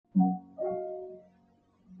We're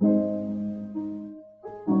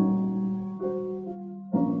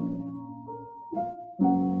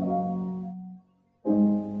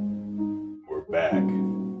back.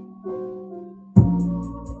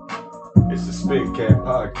 It's the Spin Cat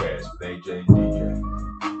Podcast with AJ and DJ.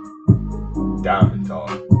 Diamond Talk.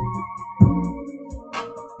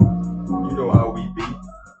 You know how we be.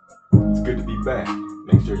 It's good to be back.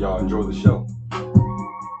 Make sure y'all enjoy the show.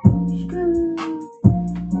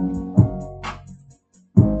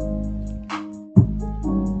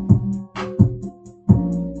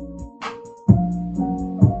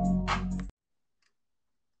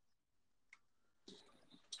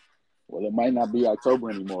 Well, it might not be October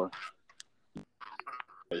anymore.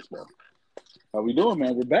 Baseball. How we doing,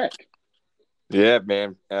 man? We're back. Yeah,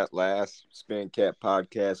 man. At last, Spin Cat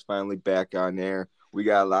Podcast finally back on there. We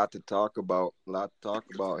got a lot to talk about.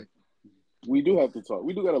 We do have to talk.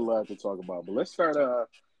 We do got a lot to talk about. But let's start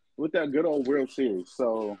with that good old World Series.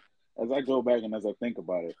 So as I go back and as I think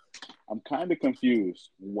about it, I'm kind of confused.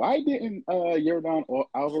 Why didn't Yordan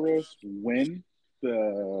Alvarez win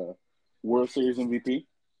the World Series MVP?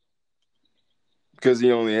 Because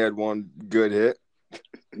he only had one good hit.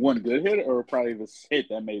 One good hit, or probably the hit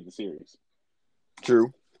that made the series?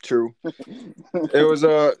 True. It was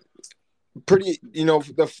a pretty,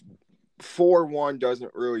 the 4-1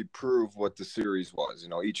 doesn't really prove what the series was.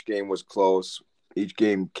 Each game was close. Each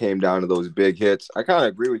game came down to those big hits. I kind of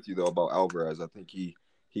agree with you, though, about Alvarez. I think he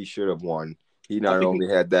should have won. He not only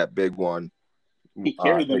had that big one, he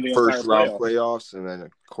carried them the first entire round playoffs, and then,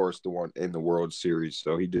 of course, the one in the World Series.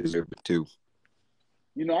 So he deserved it, too.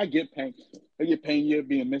 I get Pena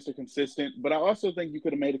being Mr. Consistent, but I also think you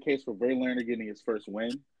could have made a case for Verlander getting his first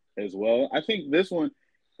win as well. I think this was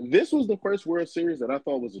the first World Series that I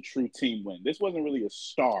thought was a true team win. This wasn't really a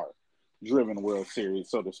star-driven World Series,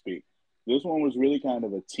 so to speak. This one was really kind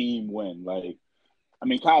of a team win.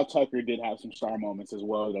 Kyle Tucker did have some star moments as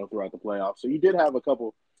well, though, throughout the playoffs. So you did have a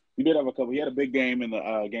couple. He had a big game in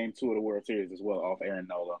the game 2 of the World Series as well off Aaron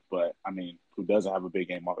Nola. But, who doesn't have a big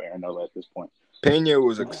game off Aaron Nola at this point? Pena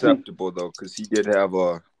was acceptable, though, because he did have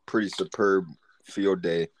a pretty superb field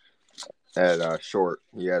day at short.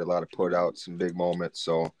 He had a lot of putouts, some big moments,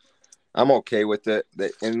 so I'm okay with it.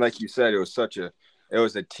 And like you said, it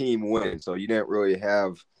was a team win, so you didn't really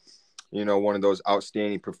have, one of those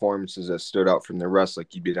outstanding performances that stood out from the rest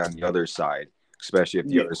like you did on the other side, especially if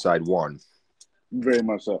the other side won. Very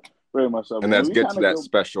much so. And let's get to that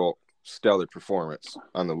special stellar performance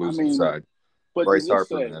on the losing side. But Bryce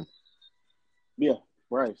Harper, man. Yeah,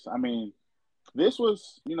 Bryce. This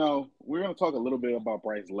was, we're going to talk a little bit about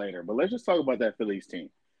Bryce later, but let's just talk about that Phillies team.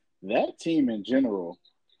 That team in general,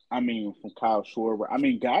 from Kyle Schwarber,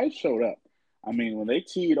 guys showed up. When they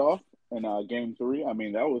teed off in game 3,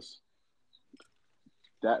 that was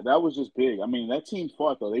just big. That team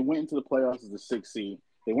fought, though. They went into the playoffs as the 6th seed.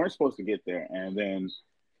 They weren't supposed to get there. And then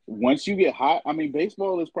once you get hot,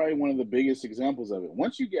 baseball is probably one of the biggest examples of it.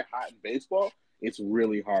 Once you get hot in baseball, it's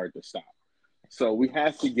really hard to stop. So we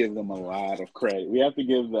have to give them a lot of credit. We have to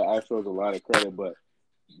give the Astros a lot of credit, but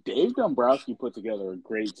Dave Dombrowski put together a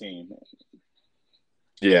great team.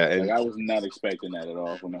 Yeah, and I was not expecting that at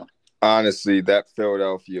all from them. Honestly, that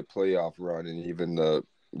Philadelphia playoff run and even the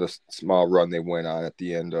small run they went on at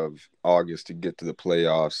the end of August to get to the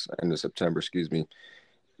playoffs, end of September,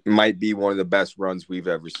 might be one of the best runs we've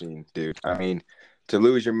ever seen, dude. To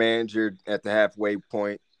lose your manager at the halfway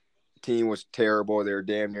point, team was terrible. They were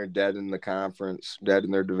damn near dead in the conference, dead in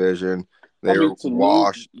their division. They were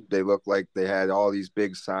washed. They looked like they had all these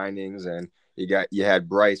big signings, and you had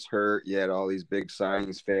Bryce hurt. You had all these big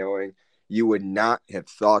signings failing. You would not have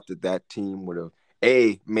thought that team would have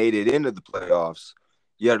made it into the playoffs,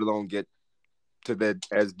 yet alone get to that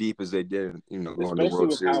as deep as they did. Going to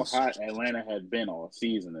World Series. Especially with how hot Atlanta had been all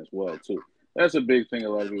season as well, too. That's a big thing. A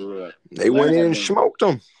lot of people were like, they went in and smoked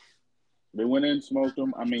them. They went in and smoked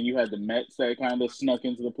them. You had the Mets that kind of snuck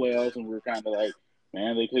into the playoffs, and we were kind of like,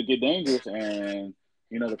 man, they could get dangerous. And,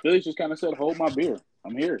 the Phillies just kind of said, hold my beer.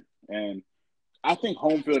 I'm here. And I think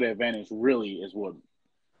home field advantage really is what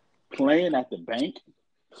playing at the bank.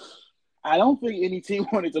 I don't think any team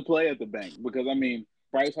wanted to play at the bank because,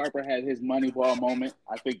 Bryce Harper had his money ball moment.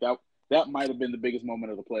 I think that might have been the biggest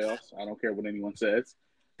moment of the playoffs. I don't care what anyone says.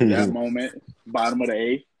 That moment, bottom of the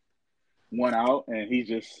 8th, 1 out, and he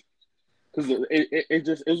just – because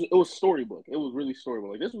it was storybook. It was really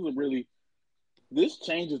storybook. This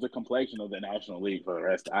changes the complexion of the National League for the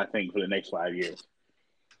rest, I think, for the next 5 years.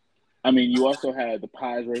 You also had the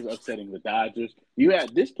Padres upsetting the Dodgers.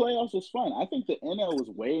 This playoffs was fun. I think the NL was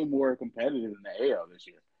way more competitive than the AL this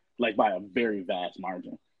year, by a very vast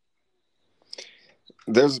margin.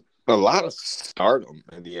 There's a lot of stardom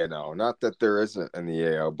in the NL. Not that there isn't in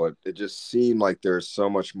the AL, but it just seemed like there's so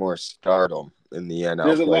much more stardom in the NL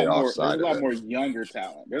There's a lot playoff more. There's a side of lot it. more younger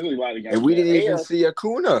talent. There's a lot of younger. And we didn't even AL, see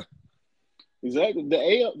Acuna. exactly.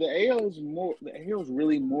 The AL is more. The AL is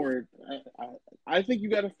really more. I think you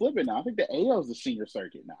got to flip it now. I think the AL is the senior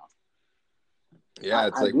circuit now. Yeah,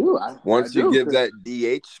 it's once you give that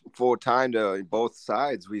DH full time to both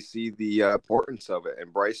sides, we see the importance of it.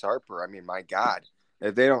 And Bryce Harper, I mean, my God,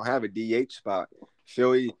 if they don't have a DH spot,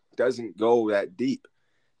 Philly doesn't go that deep.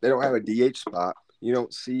 They don't have a DH spot. You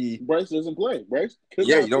don't see Bryce doesn't play. Bryce could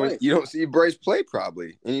not play. You don't see Bryce play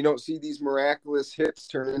probably, and you don't see these miraculous hits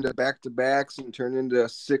turn into back-to-backs and turn into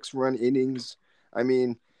 6-run innings. I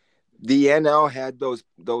mean, the NL had those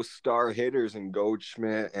star hitters and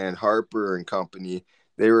Goldschmidt and Harper and company.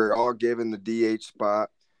 They were all given the DH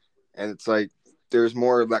spot, and it's like there's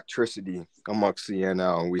more electricity amongst the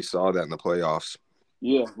NL, and we saw that in the playoffs.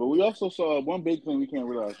 Yeah, but we also saw one big thing we can't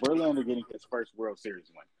realize: Verlander getting his first World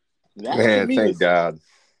Series win. Thank God.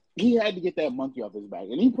 He had to get that monkey off his back,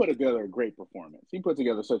 and he put together a great performance. He put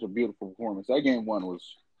together such a beautiful performance. That game one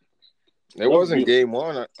was. It wasn't beautiful. Game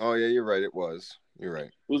one. Oh yeah, you're right. It was. You're right.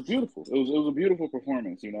 It was beautiful. It was a beautiful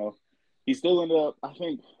performance. You know, he still ended up. I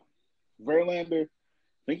think Verlander.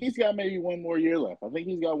 I think he's got maybe one more year left. I think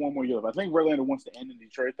Verlander wants to end in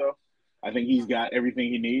Detroit though. I think he's got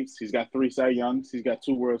everything he needs. He's got 3 Cy Youngs. He's got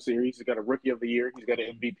 2 World Series. He's got a Rookie of the Year. He's got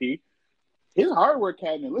an MVP. His hard work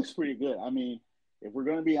cabinet looks pretty good. I mean, if we're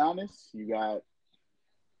going to be honest, you got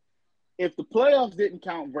 – if the playoffs didn't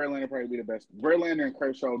count, Verlander probably be the best. Verlander and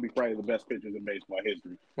Kershaw would be probably the best pitchers in baseball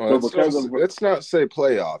history. Well, let's not say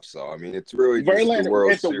playoffs, though. I mean, it's really just Verlander, the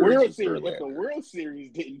World Series. If the World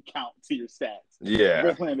Series didn't count to your stats,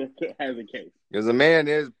 Verlander has a case. Because the man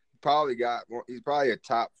he's probably a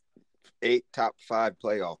top 8, top 5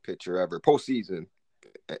 playoff pitcher ever, postseason.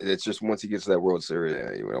 It's just once he gets to that World Series,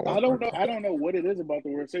 I don't know what it is about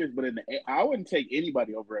the World Series, but I wouldn't take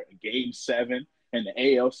anybody over a Game 7 and the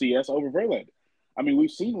ALCS over Verlander. I mean,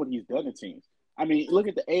 we've seen what he's done to teams. I mean, look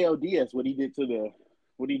at the ALDS, what he did to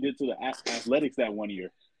the Athletics that one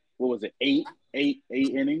year. What was it? 8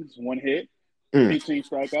 innings, 1 hit, 18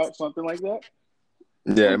 strikeouts, something like that.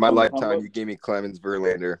 Yeah, in my lifetime, you gave me Clemens,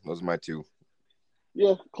 Verlander. Those are my 2.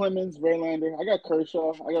 Yeah, Clemens, Verlander. I got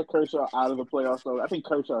Kershaw out of the playoffs. So I think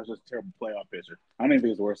Kershaw is just a terrible playoff pitcher. I don't even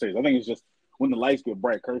think it's the World Series. I think it's just when the lights get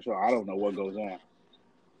bright, Kershaw, I don't know what goes on.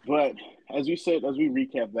 But as we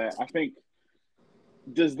recap that, I think,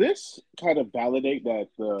 does this kind of validate that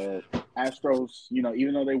the Astros,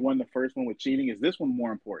 even though they won the first one with cheating, is this one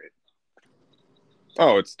more important?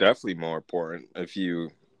 Oh, it's definitely more important if you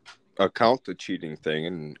account the cheating thing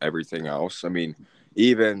and everything else. I mean,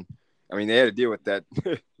 they had to deal with that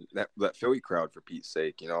that Philly crowd, for Pete's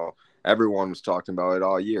sake. Everyone was talking about it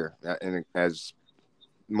all year. And as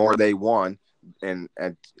more they won and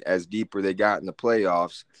as deeper they got in the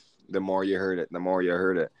playoffs, the more you heard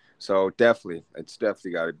it. So it's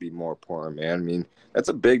definitely got to be more important, man. I mean, that's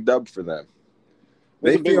a big dub for them.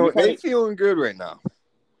 They feeling good right now.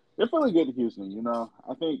 They're feeling good to Houston,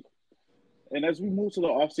 I think. And as we move to the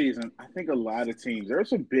offseason, I think a lot of teams, there are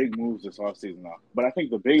some big moves this offseason now. But I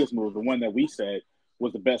think the biggest move, the one that we said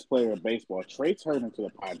was the best player in baseball, Trey Turner to the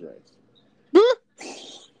Padres.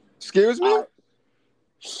 Excuse me?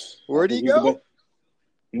 Where'd he go?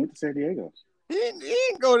 He went to San Diego. He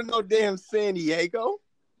didn't go to no damn San Diego.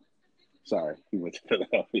 Sorry, he went to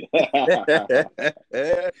Philadelphia.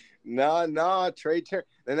 No, Trey Turner.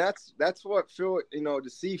 And that's what to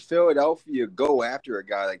see Philadelphia go after a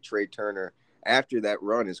guy like Trey Turner after that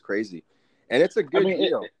run is crazy. And it's a good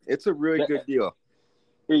deal. It's a really good deal.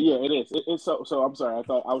 Yeah, it is. It's so I'm sorry. I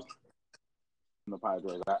thought I was the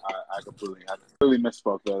Padres. I completely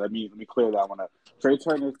misspoke there. Let me clear that one up. Trey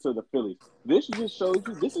Turner to the Phillies. This just shows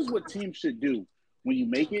you this is what teams should do when you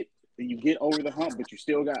make it and you get over the hump, but you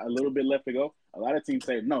still got a little bit left to go. A lot of teams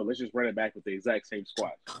say, no, let's just run it back with the exact same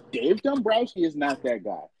squad. Dave Dombrowski is not that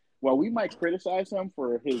guy. While we might criticize him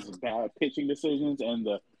for his bad pitching decisions and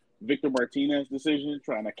the Victor Martinez decision,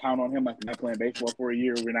 trying to count on him like he's not playing baseball for a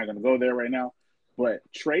year, we're not going to go there right now. But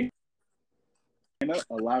Trey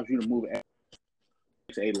allows you to move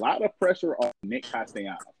a lot of pressure off Nick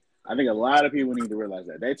Castellanos. I think a lot of people need to realize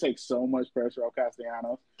that. They take so much pressure off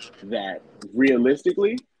Castellanos that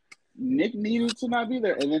realistically, Nick needed to not be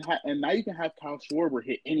there. And now you can have Kyle Schwarber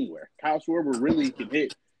hit anywhere. Kyle Schwarber really can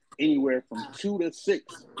hit anywhere from 2 to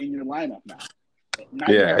 6 in your lineup now.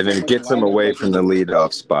 And then it gets him away from the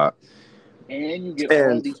leadoff spot. And you get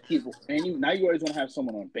all these people. And now you always want to have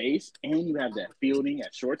someone on base, and you have that fielding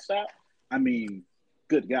at shortstop. I mean,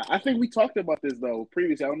 good guy. I think we talked about this, though,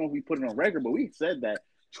 previously. I don't know if we put it on record, but we said that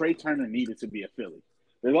Trey Turner needed to be a Philly.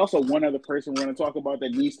 There's also one other person we're going to talk about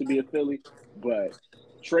that needs to be a Philly, but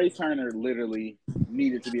Trey Turner literally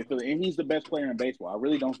needed to be a Philly, and he's the best player in baseball. I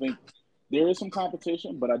really don't think there is some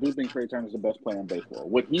competition, but I do think Trey Turner is the best player in baseball.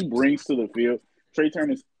 What he brings to the field, Trey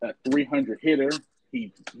Turner is a 300 hitter.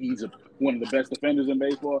 He's one of the best defenders in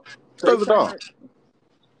baseball. Trey Turner,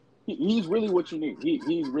 he's really what you need.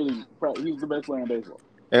 He's the best player in baseball.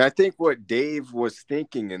 And I think what Dave was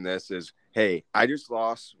thinking in this is, hey, I just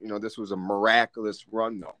lost. This was a miraculous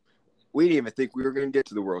run, though. We didn't even think we were going to get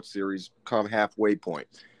to the World Series come halfway point.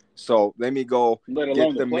 So let me go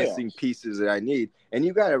get the missing pieces that I need. And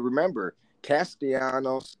you got to remember,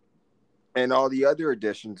 Castellanos and all the other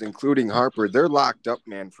additions, including Harper, they're locked up,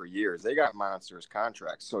 man, for years. They got monstrous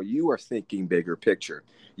contracts. So you are thinking bigger picture.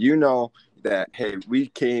 You know that, hey, we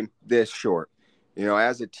came this short.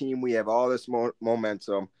 As a team, we have all this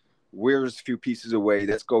momentum. We're just a few pieces away.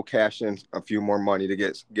 Let's go cash in a few more money to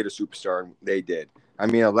get a superstar. And they did.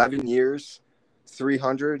 11 years,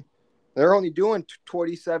 300. They're only doing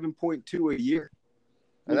 27.2 a year.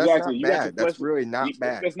 And exactly. That's not bad. That's really not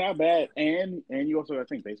bad. That's not bad. And you also got to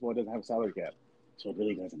think baseball doesn't have a salary cap. So it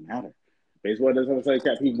really doesn't matter. Baseball doesn't have a salary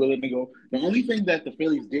cap. He's willing to go. The only thing that the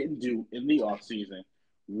Phillies didn't do in the offseason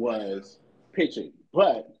was pitching.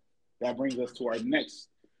 But that brings us to our next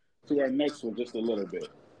one just a little bit.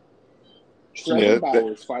 Trevor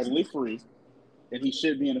Bauer is finally free, and he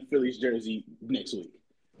should be in a Phillies jersey next week.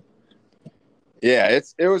 Yeah,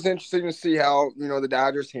 it was interesting to see how, the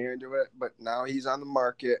Dodgers handle it, but now he's on the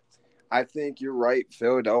market. I think you're right.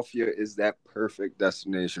 Philadelphia is that perfect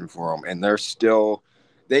destination for him, and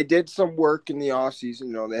they did some work in the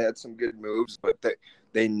offseason. They had some good moves, but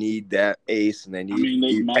they need that ace, and they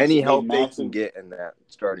need any help they can get in that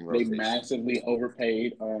starting rotation. They massively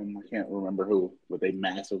overpaid. I can't remember who, but they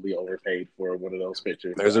massively overpaid for one of those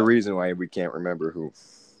pitchers. There's a reason why we can't remember who.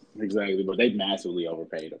 Exactly, but they massively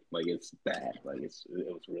overpaid him. It's bad. It was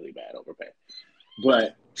really bad overpay.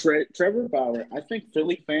 But Trevor Bauer, I think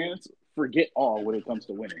Philly fans forget all when it comes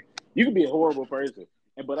to winning. You can be a horrible person,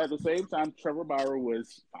 but at the same time, Trevor Bauer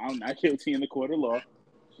was found not guilty in the court of law.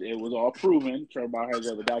 It was all proven. Trevor Bauer has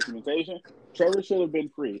the documentation. Trevor should have been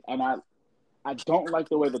free, and I don't like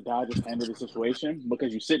the way the Dodgers handled the situation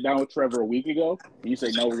because you sit down with Trevor a week ago and you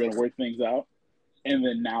say, no, we're going to work things out. And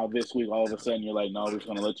then now this week, all of a sudden, you're like, no, we're just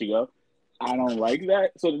going to let you go. I don't like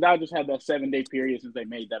that. So the Dodgers had that 7-day period since they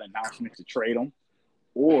made that announcement to trade him,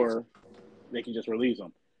 or they can just release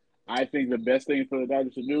him. I think the best thing for the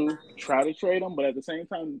Dodgers to do, try to trade him, but at the same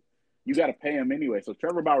time, you got to pay him anyway. So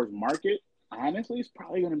Trevor Bauer's market, honestly, is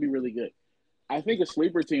probably going to be really good. I think a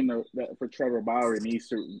sleeper team for Trevor Bauer needs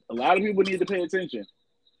to – a lot of people need to pay attention.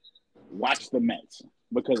 Watch the Mets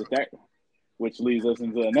because of that, which leads us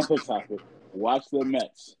into another topic. Watch the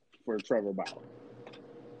Mets for Trevor Bauer.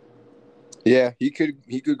 Yeah, he could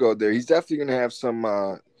go there. He's definitely going to have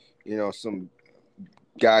some, some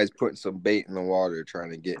guys putting some bait in the water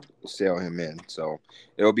trying to sail him in. So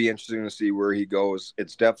it'll be interesting to see where he goes.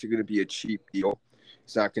 It's definitely going to be a cheap deal.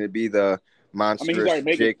 It's not going to be the monstrous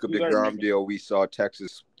Jacob deGrom deal we saw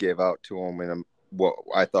Texas give out to him in what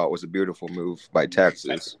I thought was a beautiful move by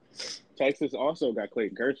Texas. Texas also got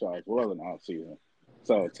Clayton Kershaw as well in the offseason.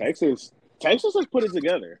 So Texas has put it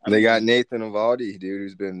together. They got Nathan Eovaldi, dude,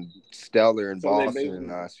 who's been stellar in Boston in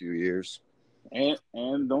the last few years.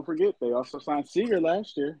 And don't forget, they also signed Seager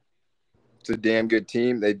last year. It's a damn good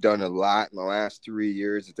team. They've done a lot in the last 3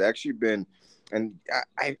 years. It's actually been – and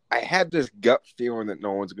I had this gut feeling that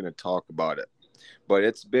no one's going to talk about it. But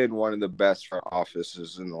it's been one of the best front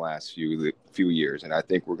offices in the last few years, and I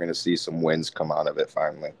think we're going to see some wins come out of it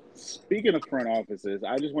finally. Speaking of front offices,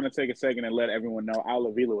 I just want to take a second and let everyone know Al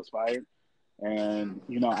Avila was fired. And,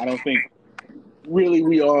 I don't think really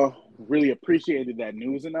we all really appreciated that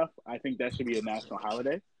news enough. I think that should be a national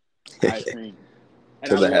holiday. I think.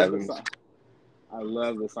 And I love this.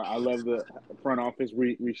 I love the front office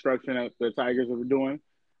restructuring that the Tigers are doing.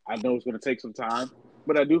 I know it's going to take some time,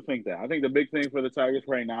 but I do think that. I think the big thing for the Tigers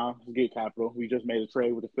right now is get capital. We just made a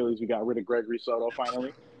trade with the Phillies. We got rid of Gregory Soto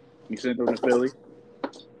finally. We sent him to Philly.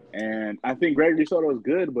 And I think Gregory Soto is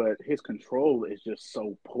good, but his control is just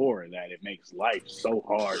so poor that it makes life so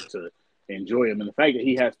hard to enjoy him. And the fact that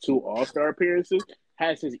he has 2 All-Star appearances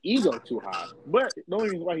has his ego too high. But the only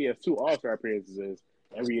reason why he has 2 All-Star appearances is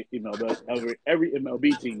every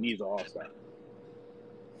MLB team needs an All-Star.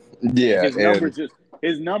 Yeah,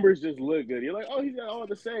 his numbers just look good. You're like, oh, he's got all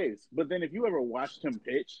the saves. But then if you ever watched him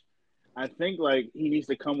pitch, I think he needs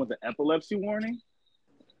to come with an epilepsy warning.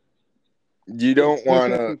 You don't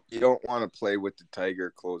wanna play with the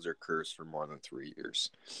Tiger closer curse for more than 3 years.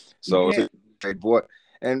 So it's a trade.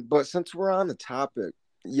 But since we're on the topic,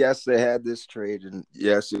 yes, they had this trade, and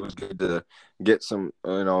yes, it was good to get some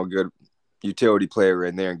good utility player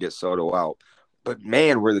in there and get Soto out. But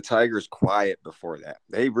man, were the Tigers quiet before that?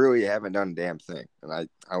 They really haven't done a damn thing, and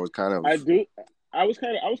I was kind of I was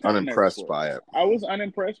kind of unimpressed by it. I was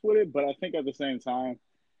unimpressed with it, but I think at the same time,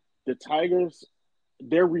 the Tigers,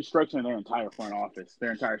 they're restructuring their entire front office,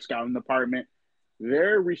 their entire scouting department.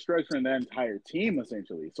 They're restructuring their entire team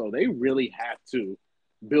essentially. So they really have to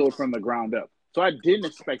build from the ground up. So I didn't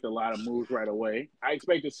expect a lot of moves right away. I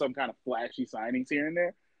expected some kind of flashy signings here and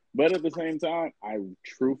there. But at the same time, I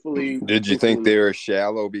truthfully Did you think they were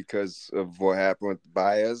shallow because of what happened with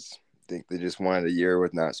Baez? Think they just wanted a year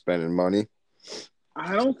with not spending money?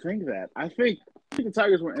 I don't think that. I think the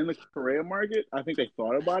Tigers were in the Correa market. I think they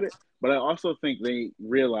thought about it, but I also think they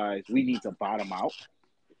realized we need to bottom out,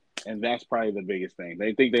 and that's probably the biggest thing.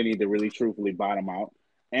 They think they need to really truthfully bottom out,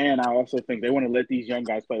 and I also think they want to let these young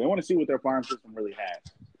guys play. They want to see what their farm system really has.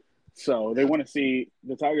 So they want to see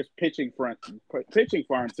the Tigers' pitching farm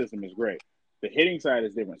system is great. The hitting side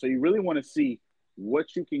is different. So you really want to see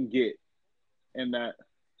what you can get in that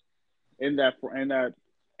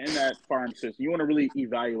farm system. You want to really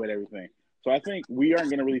evaluate everything. So I think we aren't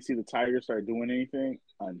going to really see the Tigers start doing anything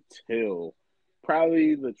until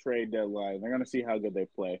probably the trade deadline. They're going to see how good they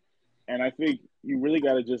play. And I think you really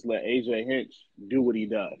got to just let AJ Hinch do what he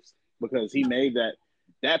does, because he made that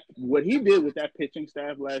what he did with that pitching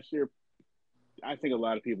staff last year, I think a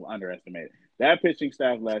lot of people underestimated. That pitching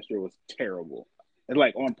staff last year was terrible. And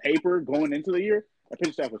like on paper going into the year, that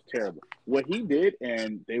pitching staff was terrible. What he did,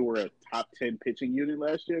 and they were a top 10 pitching unit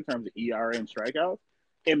last year in terms of ERA and strikeouts,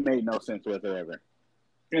 it made no sense whatsoever.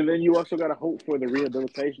 And then you also got to hope for the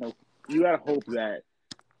rehabilitation. You got to hope that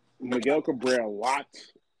Miguel Cabrera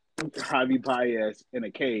locked Javi Baez in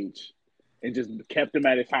a cage and just kept him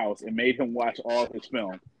at his house and made him watch all of his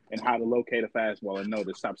film and how to locate a fastball and know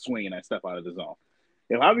to stop swinging that stuff out of the zone.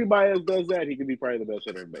 If Javi Baez does that, he could be probably the best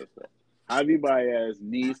hitter in baseball. Javi Baez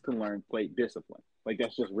needs to learn plate discipline. Like,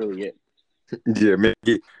 that's just really it. Yeah,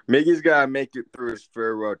 Miggy's got to make it through his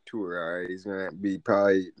farewell tour, all right? He's going to be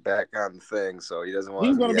probably back on the thing, so he doesn't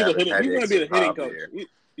want to be the hitting. He's going to be the hitting coach.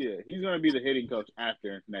 He's going to be the hitting coach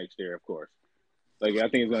after next year, of course. Like, I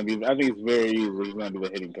think it's very easy. He's going to be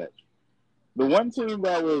the hitting coach. The one team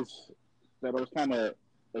that I was kind of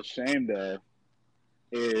ashamed of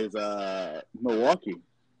is Milwaukee.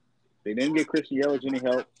 They didn't get Christian Yelich any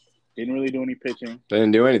help. Didn't really do any pitching. They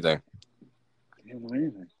didn't do anything.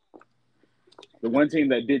 The one team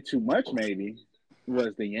that did too much maybe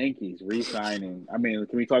was the Yankees re-signing. I mean,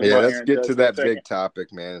 can we talk about Aaron Judge? Let's get to that big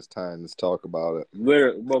topic, man. It's time. Let's talk about it.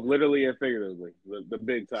 Literally and figuratively. The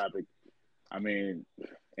big topic. I mean,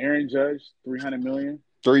 Aaron Judge, $300 million.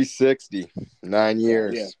 360, 9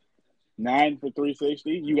 years. Yeah. 9 for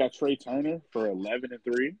 360. You got Trey Turner for 11 and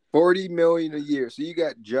 3. $40 million a year. So you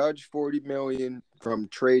got Judge $40 million from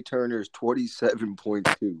Trey Turner's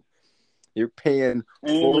 27.2. You're paying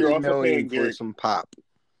 $40 million for some pop.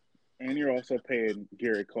 And you're also paying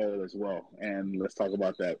Garrett Cole as well. And let's talk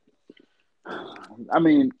about that. I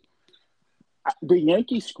mean, the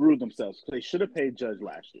Yankees screwed themselves. They should have paid Judge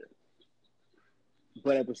last year.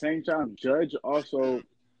 But at the same time, Judge also,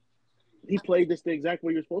 he played this the exact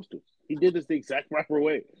way you're supposed to. He did this the exact proper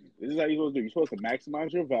way. This is how you're supposed to do. You're supposed to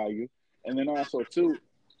maximize your value. And then also, too,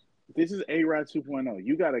 this is A-Rod 2.0.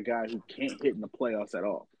 You got a guy who can't hit in the playoffs at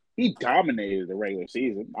all. He dominated the regular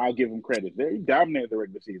season. I'll give him credit there. He dominated the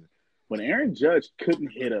regular season. When Aaron Judge couldn't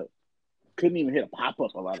even hit a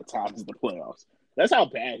pop-up a lot of times in the playoffs. That's how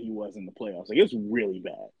bad he was in the playoffs. Like, it's really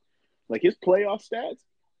bad. Like, his playoff stats,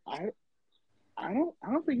 I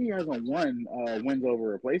don't think he has a wins over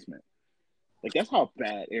replacement. Like, that's how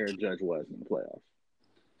bad Aaron Judge was in the playoffs.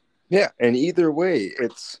 Yeah, and either way,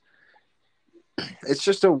 it's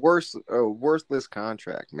just a worthless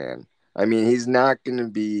contract, man. I mean, he's not going to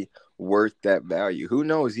be worth that value. Who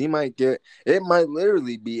knows? It might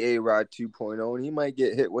literally be A-Rod 2.0, and he might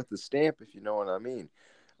get hit with the stamp, if you know what I mean.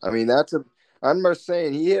 I mean, I'm just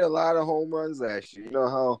saying, he hit a lot of home runs last year. You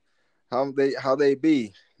know how they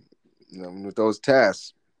be, with those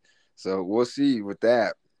tests. So we'll see with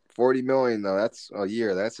that. $40 million, though, that's a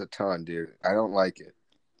year. That's a ton, dude. I don't like it.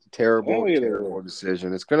 Terrible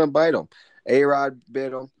decision. It's going to bite him. A-Rod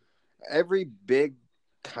bit him. Every big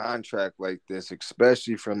contract like this,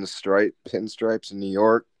 especially from the pinstripes in New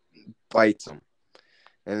York, bites him.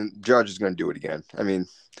 And Judge is going to do it again. I mean,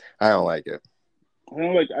 I don't like it.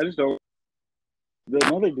 I just don't.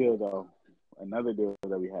 Another deal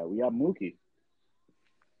that we got Mookie.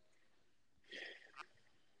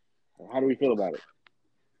 How do we feel about it?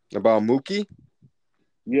 About Mookie?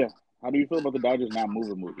 Yeah. How do you feel about the Dodgers not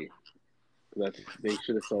moving Mookie? They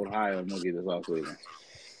should have sold high on Mookie this offseason.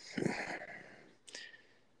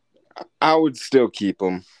 I would still keep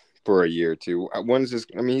him for a year or two. When's this?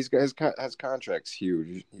 I mean, his contract's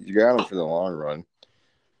huge. You got him for the long run.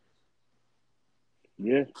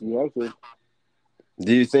 Yeah, you have to.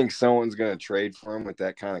 Do you think someone's going to trade for him with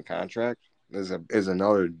that kind of contract? Is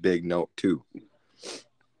another big note too.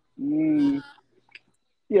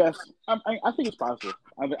 Yes, I think it's possible.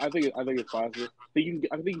 I think it's possible. I think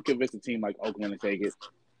you can convince a team like Oakland to take it.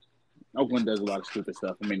 Oakland does a lot of stupid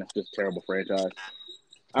stuff. I mean, that's just a terrible franchise.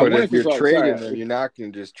 But if you're trading them, you're not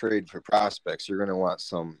going to just trade for prospects. You're going to want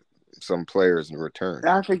some players in return.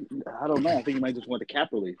 I don't know. I think you might just want the cap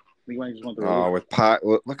relief. I think you might just want the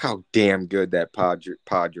relief. Look how damn good that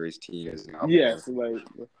Padres team is now. Yes,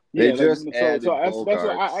 they just added that's what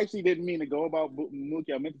I actually didn't mean to go about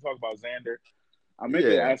Mookie. I meant to talk about Xander. I meant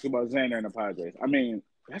to ask about Xander and the Padres. I mean,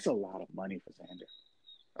 that's a lot of money for Xander.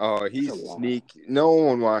 Oh, he's sneaky. No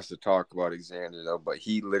one wants to talk about Xander, though, but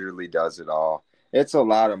he literally does it all. It's a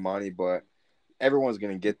lot of money, but everyone's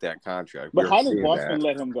going to get that contract. But how does Boston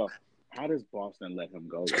let him go? How does Boston let him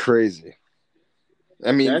go? It's crazy.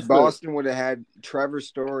 I mean, Boston would have had Trevor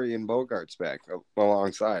Story and Bogarts back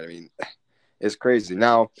alongside. I mean, it's crazy.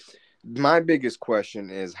 Now, my biggest question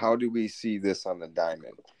is, how do we see this on the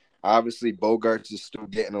diamond? Obviously, Bogarts is still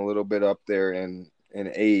getting a little bit up there in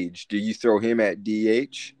age. Do you throw him at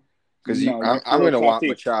DH? Because I'm going to want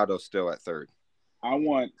Machado still at third. I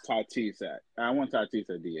want Tatis at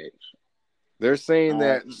DH. They're saying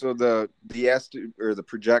that the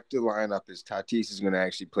projected lineup is Tatis is going to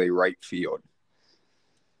actually play right field.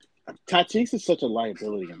 Tatis is such a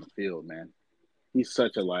liability in the field, man. He's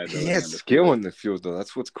such a liability. He has skill in the field, though.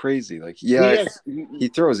 That's what's crazy. Like, he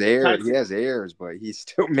throws air. He has airs, but he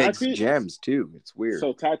still makes gems too. It's weird.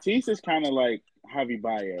 So Tatis is kind of like Javi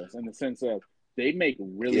Baez in the sense of they make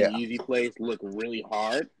really easy plays look really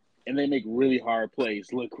hard, and they make really hard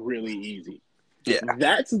plays look really easy. Yeah,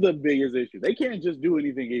 that's the biggest issue. They can't just do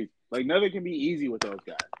anything easy. Like, nothing can be easy with those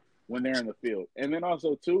guys when they're in the field. And then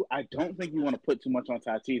also, too, I don't think you want to put too much on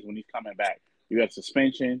Tatis when he's coming back. You got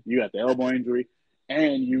suspension, you got the elbow injury,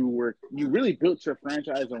 and you really built your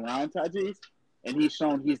franchise around Tatis, and he's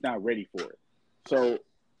shown he's not ready for it. So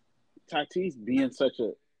Tatis being such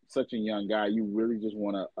a young guy, you really just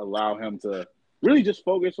want to allow him to really just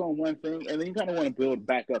focus on one thing, and then you kind of want to build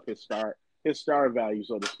back up his star value,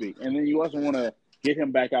 so to speak. And then you also want to get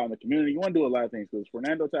him back out in the community. You want to do a lot of things because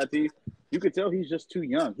Fernando Tatis, you could tell he's just too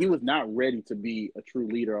young. He was not ready to be a true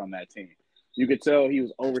leader on that team. You could tell he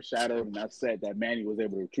was overshadowed and upset that Manny was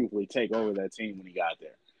able to truthfully take over that team when he got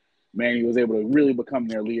there. Manny was able to really become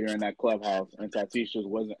their leader in that clubhouse, and Tatis just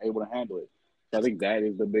wasn't able to handle it. So I think that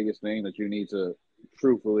is the biggest thing that you need to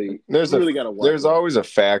truthfully really got to watch. There's always a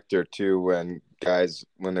factor, too, when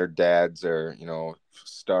their dads are,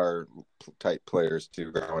 star type players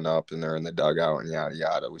too growing up and they're in the dugout and yada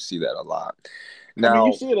yada. We see that a lot. Now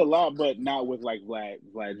you see it a lot, but not with like Vlad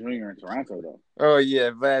Jr. in Toronto though. Oh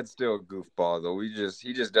yeah, Vlad's still a goofball though.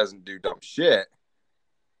 He just doesn't do dumb shit.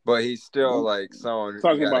 But he's still like someone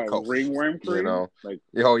talking about ringworm cream.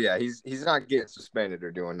 Oh yeah, he's not getting suspended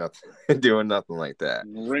or doing nothing like that.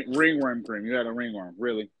 Ringworm cream. You got a ringworm,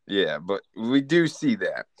 really? Yeah, but we do see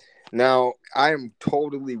that. Now, I am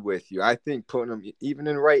totally with you. I think putting him even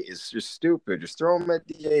in right is just stupid. Just throw him at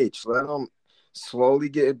DH. Let him slowly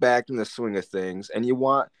get back in the swing of things. And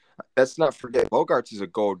let's not forget, Bogarts is a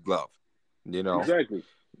gold glove. Exactly.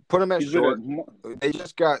 Put him at short. They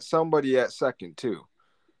just got somebody at second, too.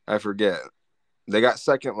 I forget. They got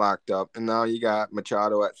second locked up, and now you got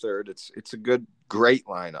Machado at third. It's a great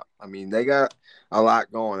lineup. I mean, they got a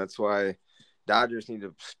lot going. That's why Dodgers need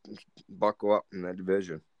to buckle up in that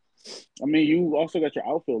division. I mean, you also got your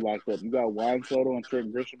outfield locked up. You got Juan Soto and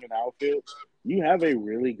Trent Grisham in the outfield. You have a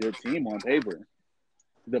really good team on paper.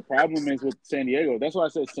 The problem is with San Diego. That's why I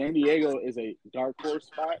said San Diego is a dark horse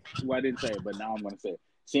spot. Well, I didn't say it, but now I'm going to say it.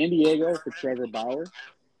 San Diego for Trevor Bauer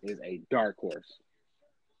is a dark horse.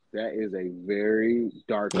 That is a very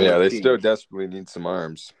dark horse. Yeah, they team. Still desperately need some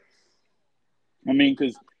arms. I mean,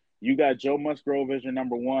 because you got Joe Musgrove as your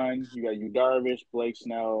number one. You got Darvish, Blake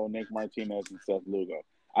Snell, Nick Martinez, and Seth Lugo.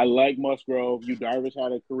 I like Musgrove. Darvish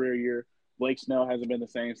had a career year. Blake Snell hasn't been the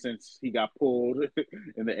same since he got pulled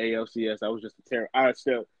in the ALCS. That was just a terrible.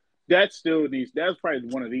 That's probably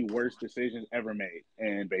one of the worst decisions ever made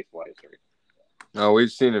in baseball history. No, we've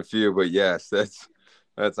seen a few, but yes, that's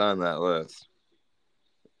on that list.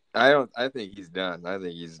 I think he's done.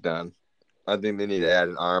 I think they need to add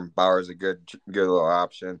an arm. Bauer's a good little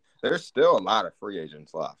option. There's still a lot of free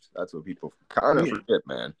agents left. That's what people kind of forget,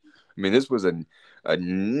 man. I mean, this was a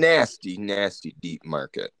nasty, nasty deep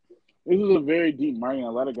market. This was a very deep market. A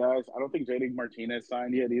lot of guys. I don't think JD Martinez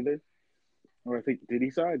signed yet either. Or I think, did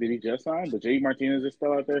he sign? Did he just sign? But JD Martinez is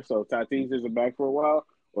still out there. So if Tatis isn't back for a while,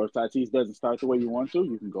 or if Tatis doesn't start the way you want to,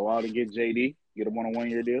 you can go out and get JD, get him on a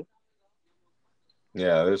 1-year deal.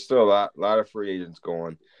 Yeah, there's still a lot of free agents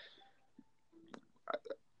going.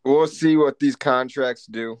 We'll see what these contracts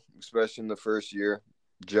do, especially in the first year.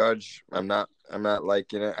 Judge, I'm not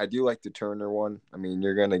liking it. I do like the Turner one. I mean,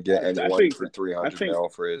 you're gonna get anyone for $300 million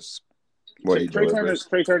for his what he delivers.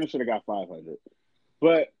 Trey Turner should have got $500.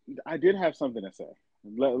 But I did have something to say.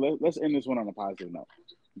 Let's end this one on a positive note.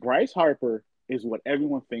 Bryce Harper is what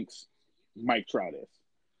everyone thinks Mike Trout is.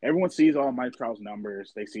 Everyone sees all Mike Trout's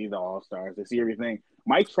numbers. They see the All-Stars. They see everything.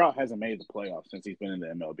 Mike Trout hasn't made the playoffs since he's been in the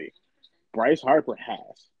MLB. Bryce Harper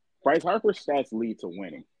has. Bryce Harper's stats lead to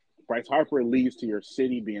winning. Bryce Harper leads to your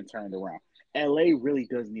city being turned around. LA really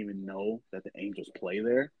doesn't even know that the Angels play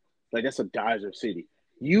there. Like, that's a Dodger city.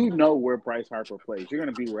 You know where Bryce Harper plays. You're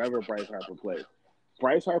going to be wherever Bryce Harper plays.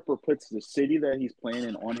 Bryce Harper puts the city that he's playing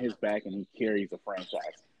in on his back, and he carries a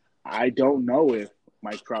franchise. I don't know if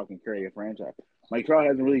Mike Trout can carry a franchise. Mike Trout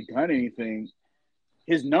hasn't really done anything.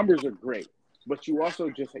 His numbers are great, but you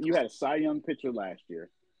also you had a Cy Young pitcher last year,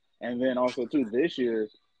 and then also too this year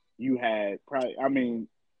you had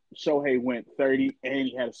Shohei went 30 and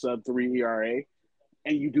he had a sub-3 ERA,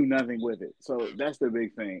 and you do nothing with it. So that's the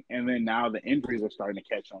big thing. And then now the injuries are starting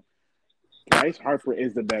to catch him. Bryce Harper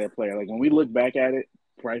is the better player. Like, when we look back at it,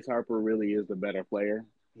 Bryce Harper really is the better player.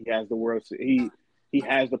 He has the World Series. He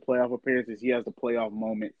has the playoff appearances. He has the playoff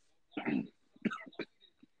moment.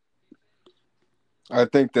 I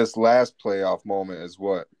think this last playoff moment is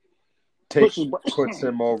what puts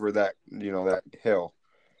him over that hill.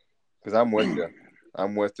 Because I'm with you.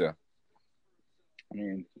 I'm with you. I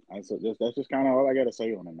mean, that's just kind of all I got to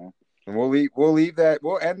say on it, man. And we'll leave that.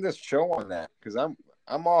 We'll end this show on that because I'm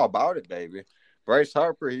all about it, baby. Bryce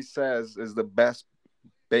Harper, he says, is the best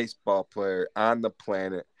baseball player on the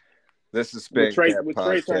planet. This is Spin Cap Podcast.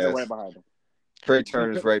 Trey Turner right behind him. Trey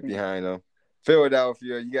Turner's right behind him.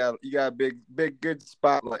 Philadelphia, you got a big good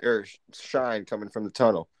spotlight or shine coming from the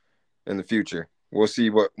tunnel in the future. We'll see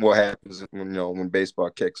what happens when baseball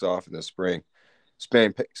kicks off in the spring.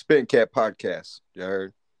 Spin Cap Podcast. You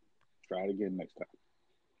heard? Try it again next time.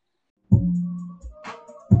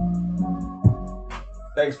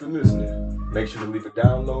 Thanks for listening. Make sure to leave a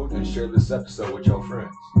download and share this episode with your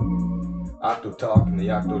friends. Octo Talk and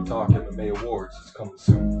the Octo Talk MMA Awards is coming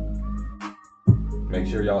soon. Make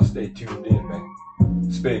sure y'all stay tuned in,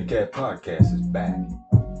 man. Spin Cap Podcast is back.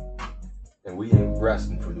 And we ain't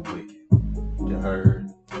resting for the wicked. You heard?